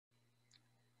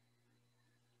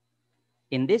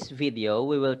In this video,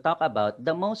 we will talk about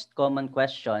the most common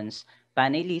questions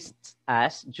panelists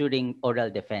ask during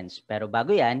oral defense. Pero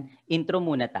bago yan, intro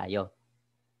muna tayo.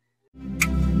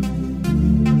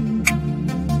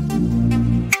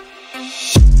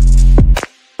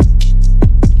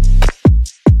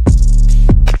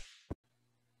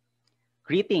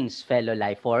 Greetings, fellow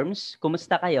lifeforms.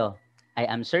 Kumusta kayo? I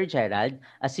am Sir Gerald,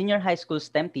 a senior high school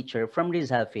STEM teacher from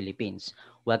Rizal, Philippines.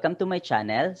 Welcome to my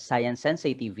channel,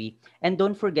 sciencesenseiTV, and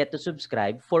don't forget to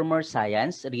subscribe for more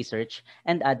science, research,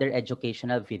 and other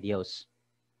educational videos.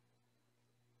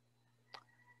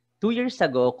 2 years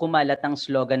ago, kumalat ang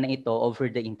slogan na ito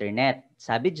over the internet.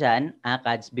 Sabi dyan,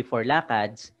 ACADS before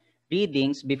LACADS,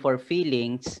 readings before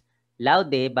feelings,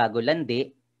 laude bago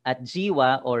landi, at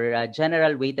jiwa or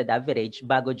general weighted average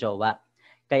bago jowa.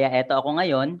 Kaya eto ako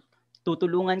ngayon,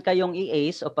 tutulungan kayong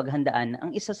i-ace o paghandaan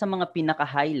ang isa sa mga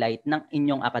pinaka-highlight ng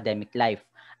inyong academic life,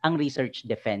 ang research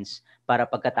defense. Para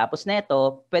pagkatapos na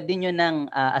ito, pwede nyo nang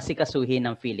asikasuhin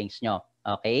ang feelings nyo.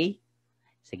 Okay?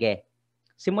 Sige.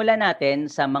 Simulan natin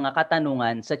sa mga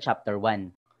katanungan sa Chapter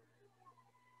 1.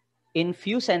 In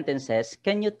few sentences,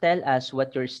 can you tell us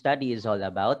what your study is all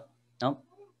about? No?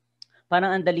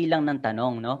 Parang ang dali lang ng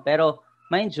tanong, no? Pero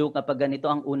mind you, kapag ganito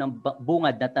ang unang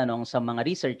bungad na tanong sa mga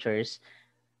researchers,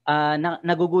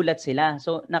 nagugulat sila.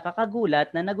 So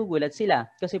nakakagulat na nagugulat sila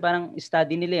kasi parang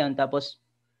study nila yun tapos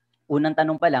unang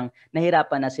tanong pa lang,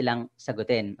 nahirapan na silang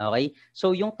sagutin. Okay?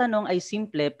 So yung tanong ay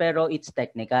simple pero it's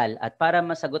technical. At para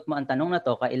masagot mo ang tanong na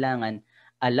to, kailangan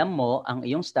alam mo ang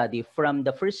iyong study from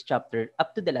the first chapter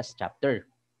up to the last chapter.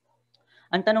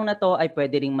 Ang tanong na to ay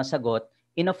pwede ring masagot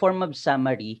in a form of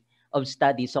summary of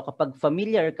study. So kapag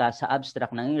familiar ka sa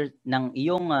abstract ng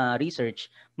iyong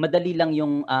research, madali lang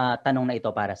yung tanong na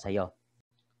ito para sa'yo.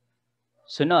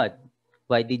 Sunod,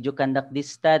 why did you conduct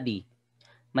this study?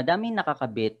 Madaming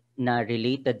nakakabit na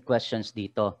related questions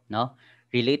dito, no?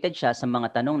 Related siya sa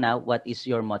mga tanong na, what is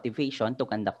your motivation to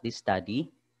conduct this study?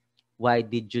 Why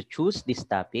did you choose this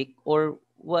topic? Or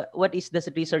what is the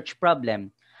research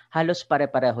problem? Halos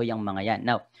pare-pareho yung mga yan.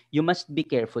 Now, you must be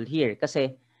careful here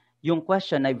kasi yung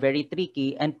question ay very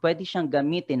tricky and pwede siyang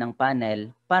gamitin ng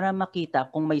panel para makita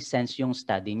kung may sense yung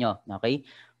study nyo. Okay?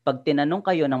 Pag tinanong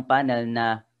kayo ng panel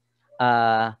na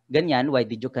ganyan, why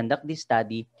did you conduct this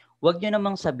study? Huwag nyo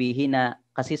namang sabihin na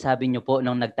kasi sabi nyo po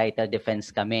nung nag-title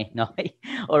defense kami, no?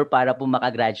 Or para po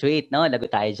makagraduate, no? Lago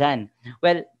tayo dyan.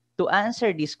 Well, to answer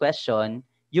this question,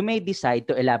 you may decide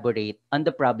to elaborate on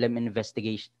the problem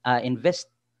investigated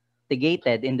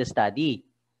in the study.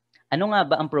 Ano nga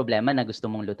ba ang problema na gusto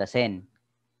mong lutasin?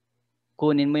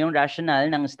 Kunin mo yung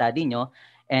rationale ng study nyo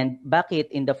and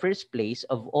bakit in the first place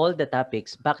of all the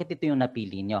topics, bakit ito yung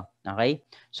napili nyo? Okay?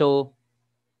 So,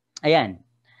 ayan.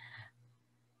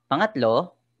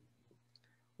 Pangatlo,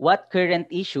 what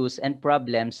current issues and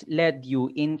problems led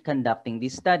you in conducting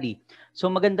this study?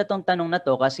 So maganda tong tanong na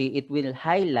to kasi it will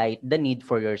highlight the need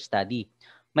for your study.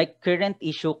 May current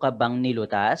issue ka bang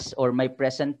nilutas or may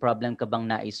present problem ka bang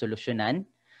naisolusyonan?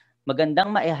 Magandang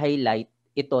ma-highlight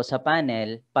ito sa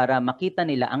panel para makita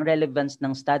nila ang relevance ng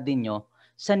study nyo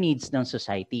sa needs ng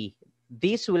society.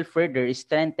 This will further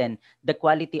strengthen the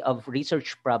quality of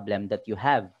research problem that you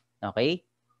have. Okay?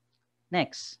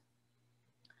 Next.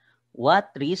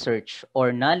 What research or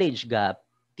knowledge gap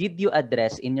did you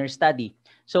address in your study?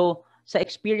 So, sa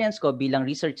experience ko bilang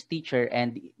research teacher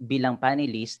and bilang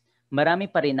panelist, marami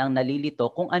pa rin ang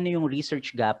nalilito kung ano yung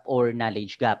research gap or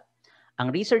knowledge gap.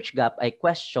 Ang research gap ay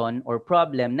question or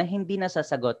problem na hindi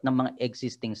nasasagot ng mga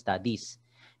existing studies.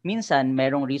 Minsan,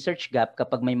 merong research gap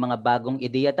kapag may mga bagong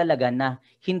ideya talaga na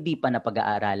hindi pa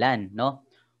napag-aaralan, no?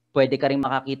 Pwede ka rin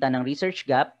makakita ng research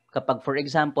gap kapag, for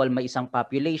example, may isang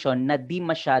population na di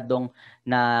masyadong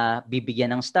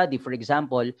bibigyan ng study. For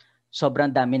example, sobrang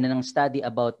dami na ng study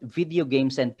about video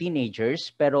games and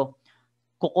teenagers, pero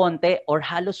kukonte or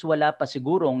halos wala pa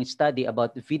sigurong study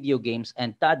about video games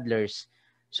and toddlers.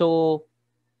 So,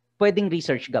 pwedeng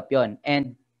research gap yon.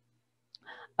 And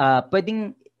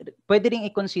pwede rin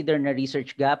i-consider na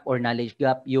research gap or knowledge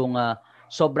gap yung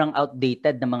sobrang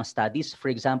outdated na mga studies.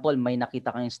 For example, may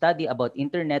nakita kayong study about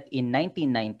internet in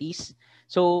 1990s.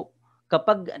 So,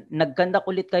 kapag nag-conduct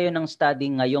ulit kayo ng study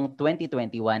ngayong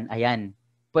 2021, ayan,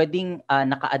 pwedeng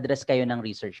naka-address kayo ng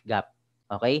research gap.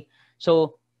 Okay?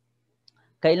 So,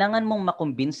 kailangan mong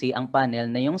makumbinsi ang panel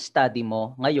na yung study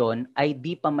mo ngayon ay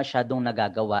di pa masyadong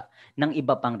nagagawa ng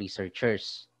iba pang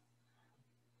researchers.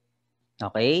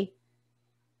 Okay?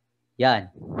 Yan.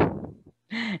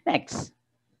 Next.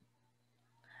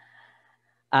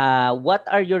 What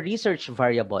are your research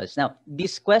variables? Now,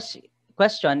 this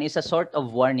question is a sort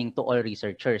of warning to all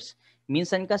researchers.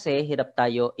 minsan kasi hirap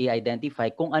tayo i-identify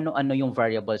kung ano-ano yung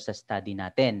variables sa study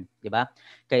natin, di ba?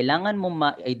 Kailangan mo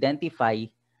ma-identify,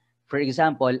 for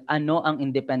example, ano ang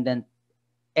independent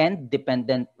and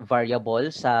dependent variable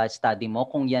sa study mo,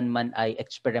 kung yan man ay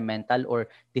experimental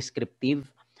or descriptive.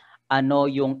 Ano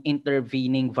yung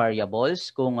intervening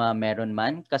variables kung meron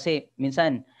man. Kasi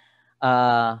minsan,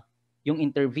 yung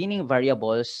intervening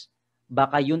variables,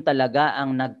 baka yun talaga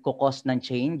ang nagkukos ng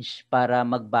change para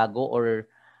magbago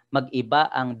or mag-iba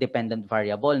ang dependent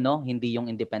variable, no? Hindi yung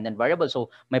independent variable.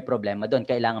 So, may problema doon.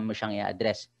 Kailangan mo siyang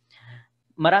i-address.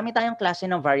 Marami tayong klase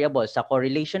ng variables. Sa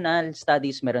correlational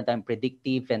studies, meron tayong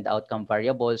predictive and outcome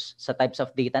variables. Sa types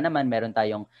of data naman, meron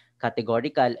tayong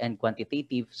categorical and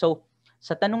quantitative. So,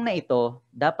 sa tanong na ito,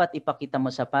 dapat ipakita mo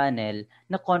sa panel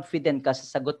na confident ka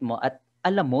sa sagot mo at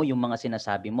alam mo yung mga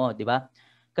sinasabi mo, di ba?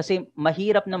 Kasi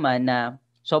mahirap naman na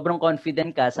sobrang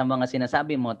confident ka sa mga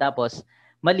sinasabi mo tapos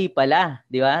mali pala,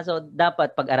 di ba? So,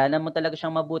 dapat pag-aralan mo talaga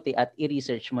siyang mabuti at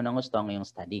i-research mo ng gusto ang iyong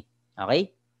study.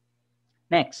 Okay?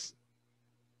 Next.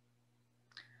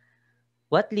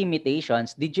 What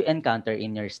limitations did you encounter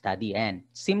in your study? And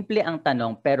simple ang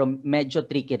tanong pero medyo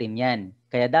tricky rin yan.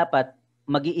 Kaya dapat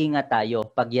mag-iingat tayo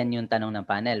pag yan yung tanong ng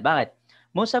panel. Bakit?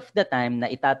 Most of the time na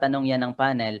itatanong yan ng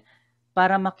panel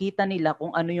para makita nila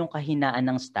kung ano yung kahinaan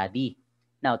ng study.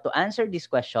 Now, to answer this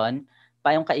question,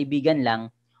 payong kaibigan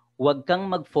lang, huwag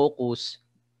kang mag-focus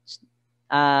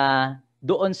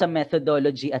doon sa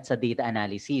methodology at sa data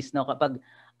analysis. No? Kapag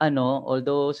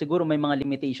although siguro may mga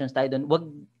limitations tayo doon, wag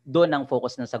doon ang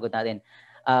focus ng sagot natin.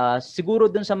 Siguro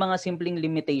doon sa mga simpleng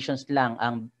limitations lang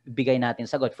ang bigay natin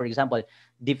sagot. For example,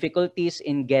 difficulties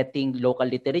in getting local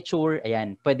literature,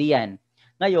 ayan, pwede yan.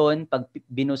 Ngayon, pag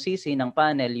binusisi ng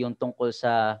panel yung tungkol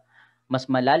sa mas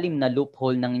malalim na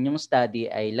loophole ng inyong study,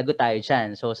 ay lagot tayo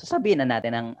dyan. So, sasabihin na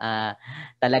natin ang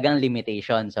talagang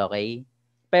limitations, okay?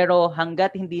 Pero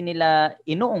hanggat hindi nila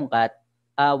inuungkat,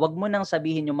 wag mo nang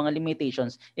sabihin yung mga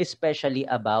limitations, especially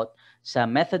about sa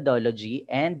methodology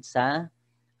and sa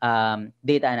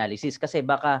data analysis. Kasi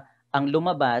baka ang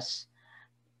lumabas,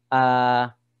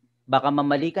 baka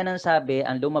mamali ka ng sabi,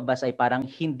 ang lumabas ay parang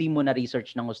hindi mo na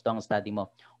research ng gusto ang study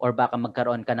mo. Or baka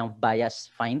magkaroon ka ng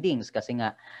bias findings kasi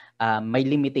nga may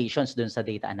limitations dun sa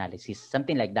data analysis.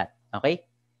 Something like that. Okay?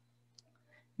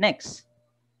 Next.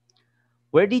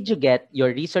 Where did you get your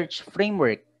research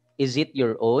framework? Is it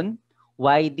your own?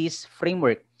 Why this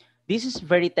framework? This is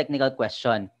very technical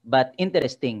question, but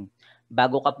interesting.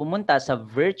 Bago ka pumunta sa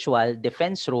virtual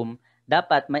defense room,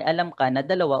 dapat may alam ka na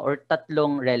 2 or 3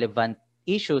 relevant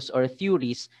issues or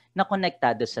theories na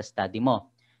konektado sa study mo.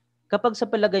 Kapag sa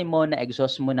palagay mo na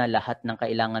exhaust mo na lahat ng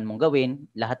kailangan mong gawin,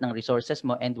 lahat ng resources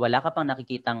mo, and wala ka pang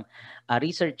nakikitang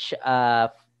research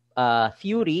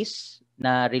theories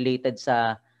na related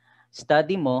sa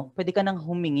study mo, pwede ka nang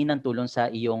humingi ng tulong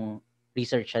sa iyong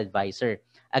research advisor.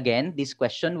 Again, this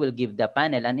question will give the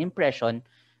panel an impression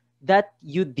that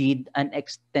you did an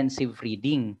extensive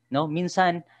reading. No?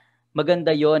 Minsan,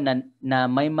 maganda yon na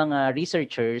may mga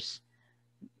researchers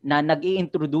na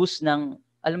nag-i-introduce ng,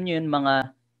 alam niyo yun,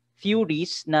 mga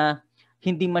theories na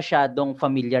hindi masyadong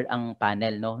familiar ang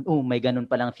panel. No? May ganun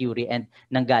palang theory and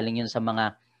nanggaling yun sa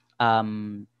mga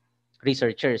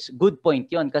researchers. Good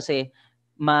point yon kasi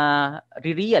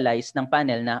ma-realize ng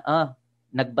panel na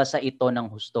nagbasa ito ng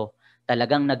husto.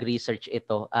 Talagang nag-research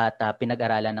ito at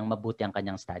pinag-aralan ng mabuti ang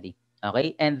kanyang study.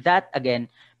 Okay? And that, again,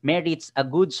 merits a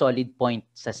good solid point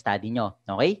sa study nyo.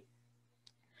 Okay?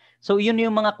 So, yun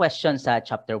yung mga questions sa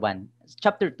Chapter 1.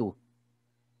 Chapter 2.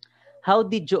 How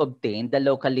did you obtain the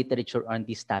local literature on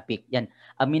this topic? Yan,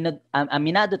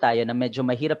 aminado tayo na medyo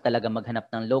mahirap talaga maghanap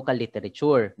ng local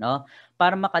literature, no?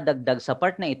 Para makadagdag sa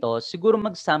part na ito, siguro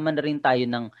magsama na rin tayo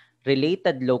ng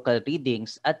related local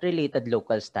readings at related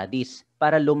local studies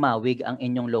para lumawig ang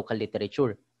inyong local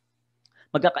literature.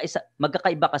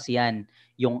 Magkakaiba kasi yan,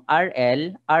 yung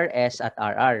RL, RS at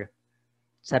RR.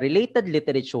 Sa related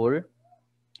literature,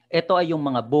 ito ay yung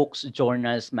mga books,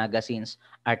 journals, magazines,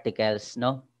 articles,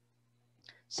 no?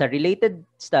 Sa related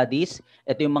studies,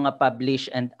 ito yung mga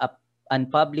published and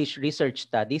unpublished research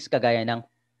studies kagaya ng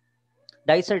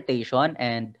dissertation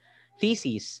and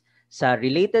thesis. Sa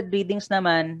related readings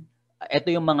naman,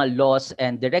 ito yung mga laws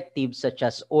and directives such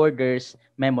as orders,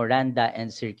 memoranda, and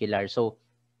circular. So,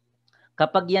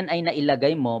 kapag yan ay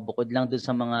nailagay mo, bukod lang dun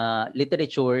sa mga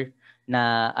literature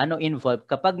na involved,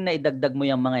 kapag naidagdag mo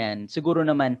yung mga yan, siguro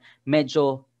naman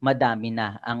medyo madami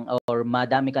na or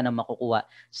madami ka na makukuha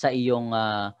sa iyong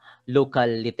local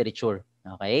literature.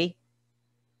 Okay?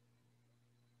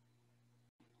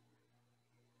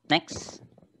 Next.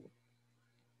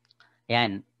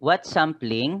 Yan. What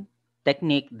sampling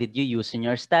technique did you use in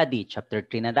your study? Chapter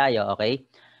 3 na tayo, okay?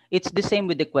 It's the same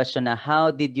with the question na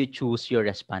how did you choose your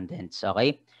respondents,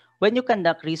 okay? When you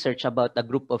conduct research about a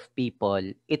group of people,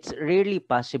 it's really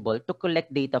possible to collect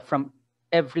data from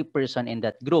every person in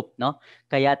that group, no?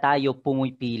 Kaya tayo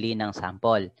pumipili ng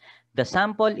sample. The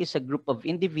sample is a group of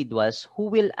individuals who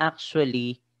will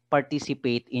actually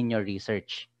participate in your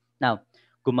research. Now,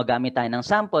 gumagamit tayo ng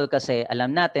sample kasi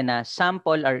alam natin na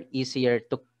sample are easier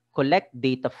to collect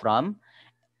data from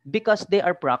because they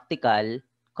are practical,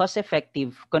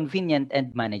 cost-effective, convenient,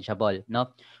 and manageable.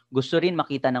 No? Gusto rin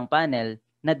makita ng panel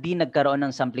na di nagkaroon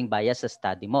ng sampling bias sa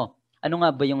study mo. Ano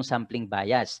nga ba yung sampling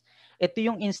bias? Ito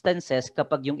yung instances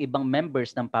kapag yung ibang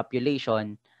members ng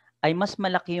population ay mas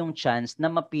malaki yung chance na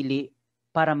mapili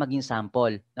para maging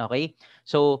sample. Okay?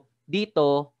 So,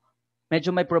 dito, medyo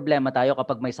may problema tayo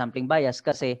kapag may sampling bias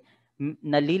kasi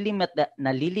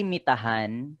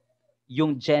nalilimitahan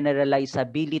yung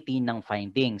generalizability ng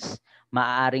findings.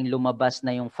 Maaaring lumabas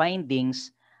na yung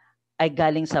findings ay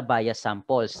galing sa bias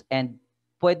samples and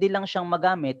pwede lang siyang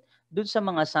magamit dun sa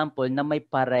mga sample na may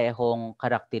parehong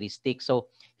karakteristik.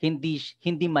 So, hindi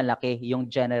malaki yung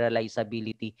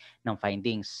generalizability ng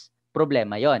findings.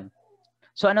 Problema yon.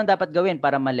 So, anong dapat gawin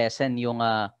para ma-lessen yung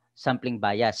sampling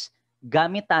bias?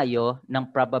 Gamit tayo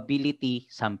ng probability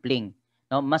sampling.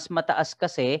 No, mas mataas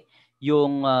kasi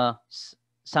yung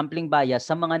sampling bias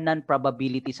sa mga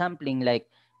non-probability sampling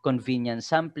like convenience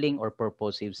sampling or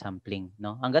purposive sampling.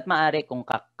 No? Hanggat maaari kung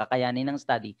kakayanin ng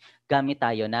study, gamit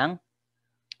tayo ng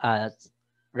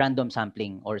random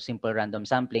sampling or simple random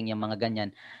sampling, yung mga ganyan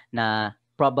na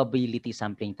probability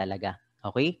sampling talaga.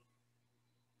 Okay?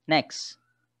 Next.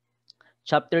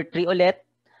 Chapter 3 ulit.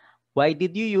 Why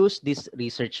did you use this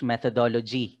research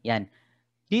methodology? Yan.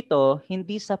 Dito,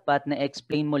 hindi sapat na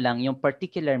explain mo lang yung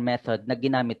particular method na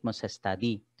ginamit mo sa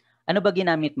study. Ano ba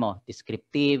ginamit mo?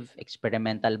 Descriptive,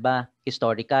 experimental ba,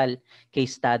 historical,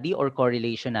 case study, or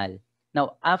correlational?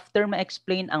 Now, after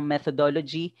ma-explain ang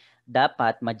methodology,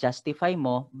 dapat ma-justify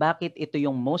mo bakit ito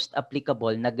yung most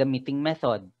applicable na gamiting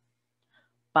method.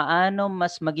 Paano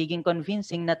mas magiging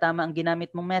convincing na tama ang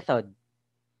ginamit mong method?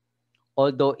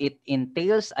 Although it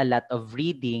entails a lot of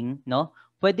reading, no?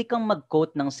 Pwede kang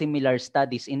mag-quote ng similar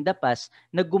studies in the past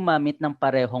na gumamit ng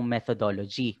parehong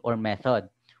methodology or method.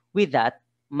 With that,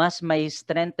 mas may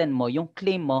strengthen mo yung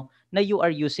claim mo na you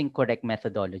are using correct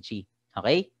methodology.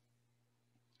 Okay?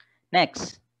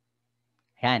 Next.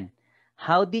 Yan.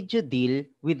 How did you deal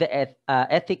with the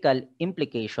ethical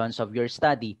implications of your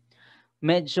study?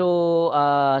 Medyo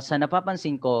sa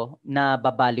napapansin ko na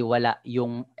babaliwala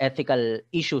yung ethical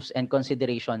issues and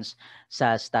considerations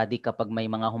sa study kapag may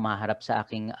mga humaharap sa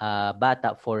aking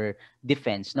bata for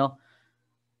defense, no?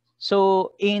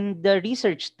 So in the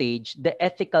research stage, the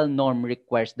ethical norm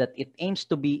requires that it aims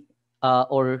to be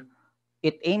or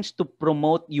it aims to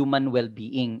promote human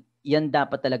well-being. Yan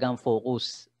dapat talagang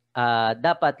focus.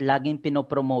 Dapat laging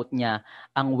pinopromote niya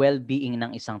ang well-being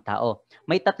ng isang tao.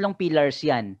 May 3 pillars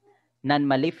yan.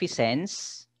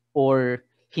 Non-maleficence or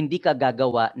hindi ka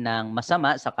gagawa ng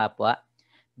masama sa kapwa,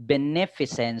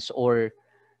 beneficence or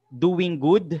doing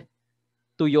good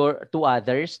to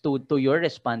others, to your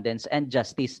respondents, and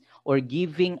justice or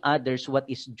giving others what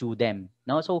is due them.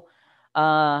 No? So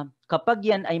kapag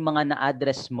yan ay mga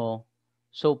na-address mo,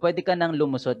 so pwede ka nang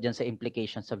lumusot diyan sa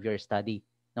implications of your study.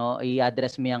 No?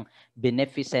 I-address mo yung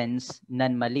beneficence,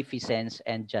 non-maleficence,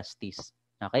 and justice.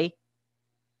 Okay?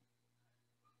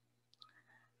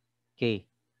 Okay.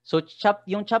 So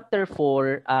yung chapter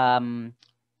 4,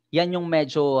 yan yung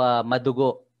medyo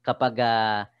madugo kapag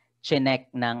chinek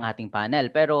ng ating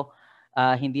panel. Pero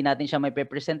hindi natin siya may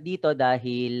present dito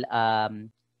dahil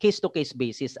case-to-case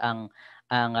basis ang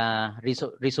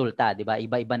resulta, di ba?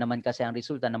 Iba-iba naman kasi ang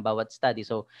resulta ng bawat study.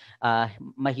 So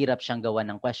mahirap siyang gawa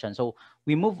ng question. So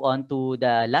we move on to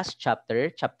the last chapter,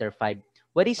 chapter 5.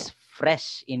 What is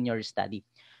fresh in your study?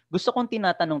 Gusto kong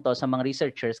tinatanong to sa mga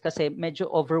researchers kasi medyo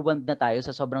overwhelmed na tayo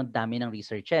sa sobrang dami ng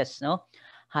researches, no?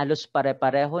 Halos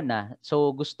pare-pareho na.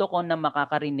 So gusto ko na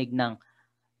makakarinig ng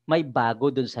may bago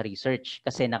dun sa research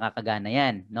kasi nakakagana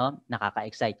yan, no?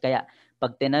 Nakaka-excite. Kaya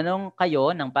pag tinanong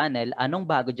kayo ng panel, anong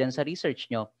bago dyan sa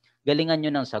research nyo? Galingan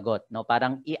nyo ng sagot, no?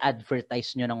 Parang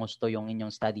i-advertise nyo ng gusto yung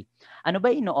inyong study. Ano ba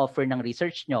ino-offer ng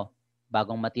research nyo?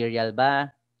 Bagong material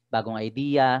ba? Bagong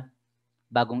idea?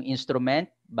 Bagong instrument?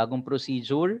 Bagong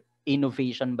procedure?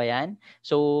 Innovation ba yan?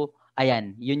 So,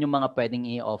 ayan, yun yung mga pwedeng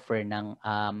i-offer ng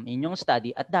inyong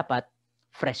study at dapat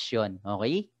fresh yun.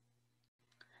 Okay?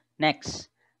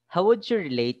 Next, how would you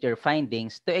relate your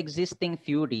findings to existing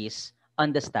theories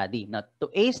on the study? Now, to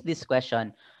ace this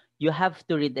question, you have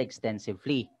to read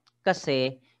extensively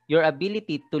kasi your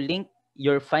ability to link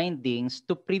your findings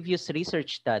to previous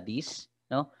research studies,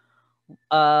 no,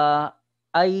 uh,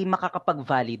 ay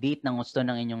makakapag-validate ng gusto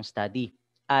ng inyong study.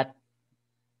 At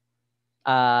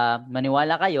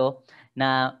maniwala kayo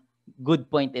na good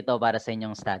point ito para sa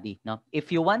inyong study. No?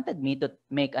 If you wanted me to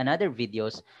make another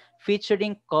videos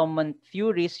featuring common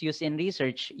theories used in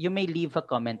research, you may leave a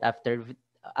comment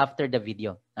after the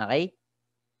video. Okay?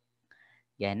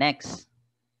 Yeah, next.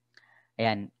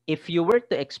 Ayan. If you were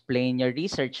to explain your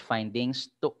research findings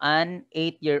to an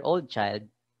 8-year-old child,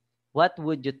 what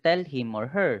would you tell him or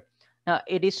her? Now,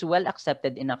 it is well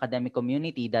accepted in academic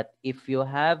community that if you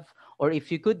have or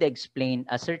if you could explain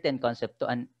a certain concept to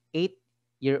an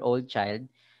 8-year-old child,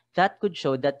 that could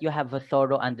show that you have a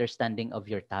thorough understanding of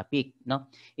your topic. No?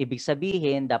 Ibig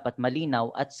sabihin, dapat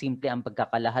malinaw at simple ang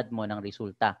pagkakalahad mo ng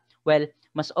resulta. Well,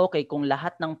 mas okay kung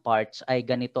lahat ng parts ay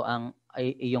ganito ang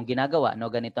iyong ginagawa, no?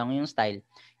 Ganito ang iyong style.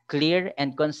 Clear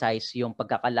and concise yung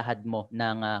pagkakalahad mo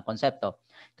ng konsepto.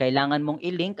 Kailangan mong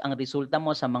i-link ang resulta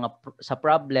mo sa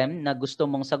problem na gusto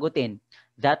mong sagutin.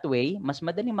 That way, mas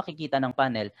madaling makikita ng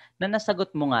panel na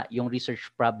nasagot mo nga yung research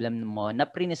problem mo na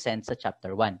present sa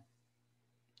chapter 1.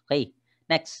 Okay,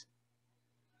 next.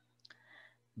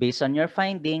 Based on your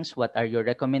findings, what are your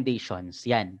recommendations?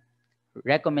 Yan.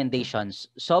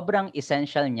 Recommendations. Sobrang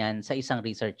essential niyan sa isang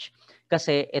research.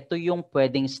 Kasi ito yung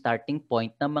pwedeng starting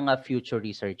point ng mga future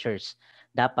researchers.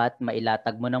 Dapat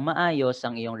mailatag mo ng maayos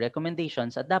ang iyong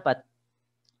recommendations at dapat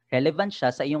relevant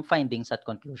siya sa iyong findings at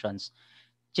conclusions.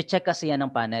 Check kasi yan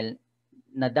ng panel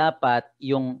na dapat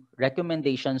yung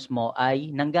recommendations mo ay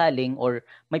nanggaling or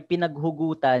may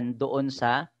pinaghugutan doon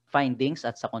sa findings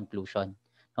at sa conclusion.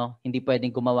 No? Hindi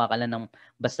pwedeng gumawa ka lang ng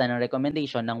basta ng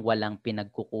recommendation ng walang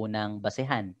pinagkukunang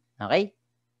basehan. Okay?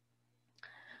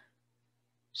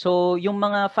 So, yung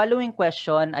mga following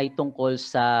question ay tungkol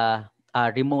sa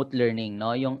remote learning,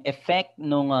 no? Yung effect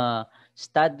ng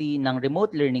study ng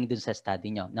remote learning dun sa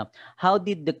study nyo. Now, how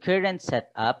did the current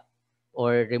setup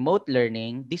or remote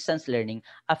learning, distance learning,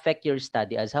 affect your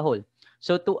study as a whole?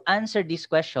 So, to answer this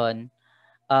question,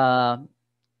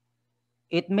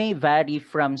 it may vary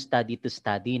from study to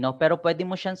study, no? Pero pwede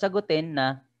mo siyang sagutin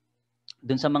na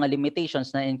dun sa mga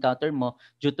limitations na encounter mo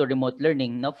due to remote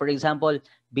learning, no? For example,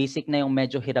 basic na yung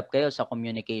medyo hirap kayo sa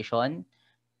communication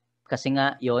kasi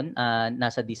nga yon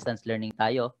nasa distance learning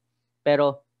tayo.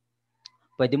 Pero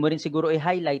pwede mo rin siguro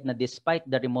i-highlight na despite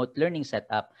the remote learning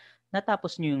setup,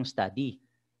 natapos nyo yung study.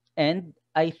 And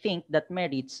I think that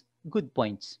merits good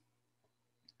points.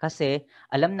 Kasi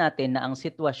alam natin na ang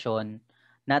sitwasyon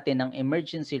natin ng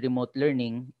emergency remote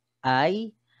learning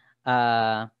ay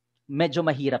medyo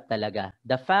mahirap talaga.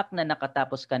 The fact na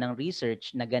nakatapos ka ng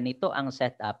research na ganito ang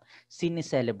setup,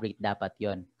 sinicelebrate dapat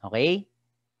yon. Okay?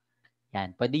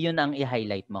 Yan. Pwede yun ang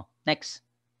i-highlight mo. Next.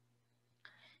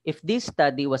 If this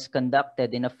study was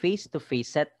conducted in a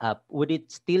face-to-face setup, would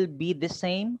it still be the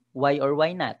same? Why or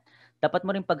why not? Dapat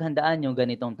mo rin paghandaan yung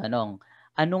ganitong tanong.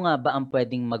 Ano nga ba ang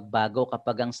pwedeng magbago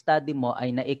kapag ang study mo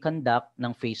ay na-conduct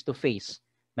ng face-to-face?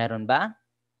 Meron ba?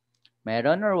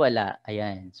 Meron or wala?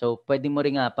 Ayan. So, pwede mo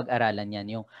rin nga pag-aralan yan,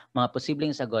 yung mga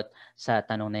posibleng sagot sa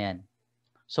tanong na yan.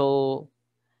 So,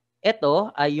 ito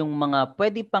ay yung mga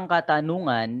pwede pang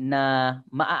katanungan na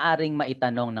maaaring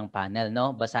maitanong ng panel,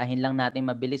 no? Basahin lang natin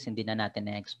mabilis, hindi na natin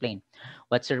na-explain.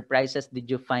 What surprises did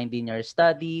you find in your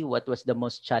study? What was the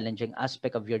most challenging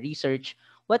aspect of your research?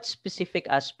 What specific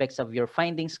aspects of your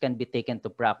findings can be taken to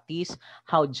practice?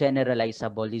 How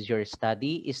generalizable is your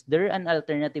study? Is there an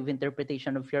alternative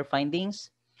interpretation of your findings?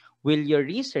 Will your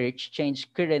research change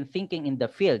current thinking in the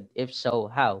field? If so,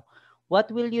 how?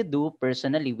 What will you do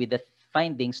personally with the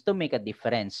findings to make a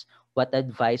difference? What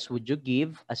advice would you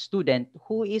give a student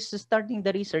who is starting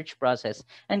the research process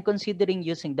and considering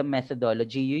using the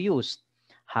methodology you used?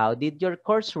 How did your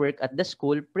coursework at the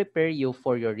school prepare you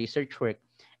for your research work?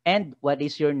 And what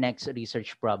is your next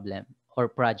research problem or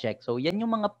project? So yan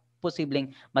yung mga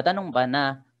posibleng matanong ba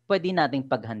na pwede nating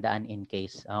paghandaan in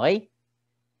case. Okay?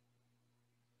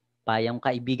 Payong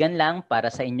kaibigan lang para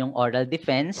sa inyong oral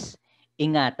defense.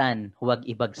 Ingatan, huwag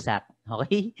ibagsak.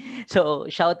 Okay? So,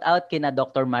 shout out kina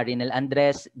Dr. Marinel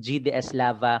Andres, GDS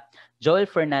Lava, Joel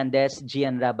Fernandez,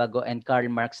 Gian Rabago, and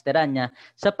Karl Marx Teranya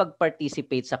sa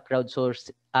pag-participate sa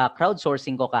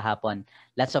crowdsourcing ko kahapon.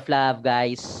 Lots of love,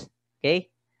 guys. Okay?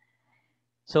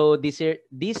 So, this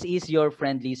is your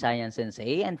friendly science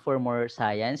sensei, and for more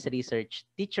science, research,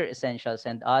 teacher essentials,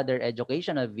 and other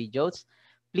educational videos,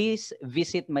 please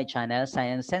visit my channel,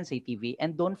 sciencesenseiTV,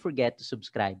 and don't forget to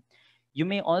subscribe. You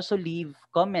may also leave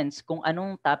comments kung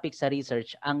anong topic sa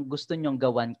research ang gusto nyong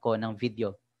gawan ko ng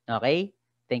video. Okay?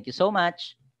 Thank you so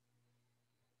much.